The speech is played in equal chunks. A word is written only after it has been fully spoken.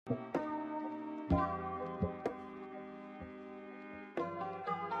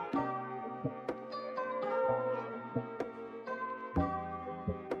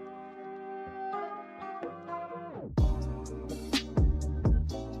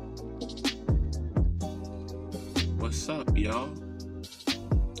What's up, y'all?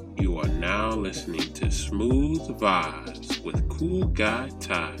 You are now listening to Smooth Vibes with Cool Guy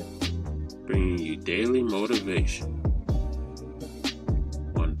Ty, bringing you daily motivation.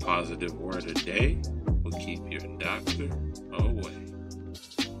 One positive word a day will keep your doctor away.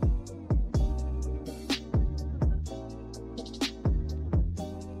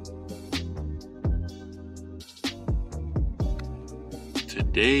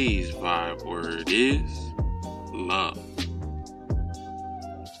 Today's vibe word is love.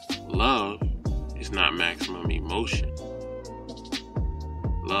 Love is not maximum emotion.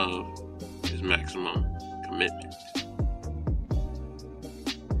 Love is maximum commitment.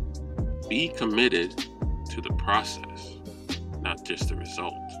 Be committed to the process, not just the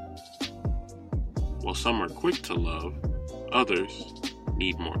result. While some are quick to love, others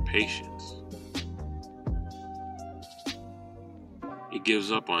need more patience. It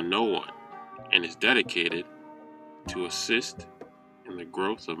gives up on no one and is dedicated to assist in the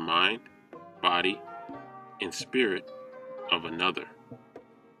growth of mind, body, and spirit of another.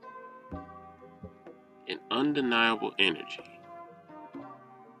 An undeniable energy.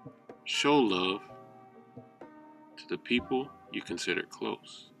 Show love to the people you consider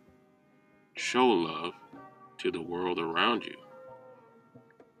close. Show love to the world around you.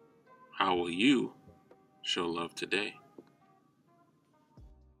 How will you show love today?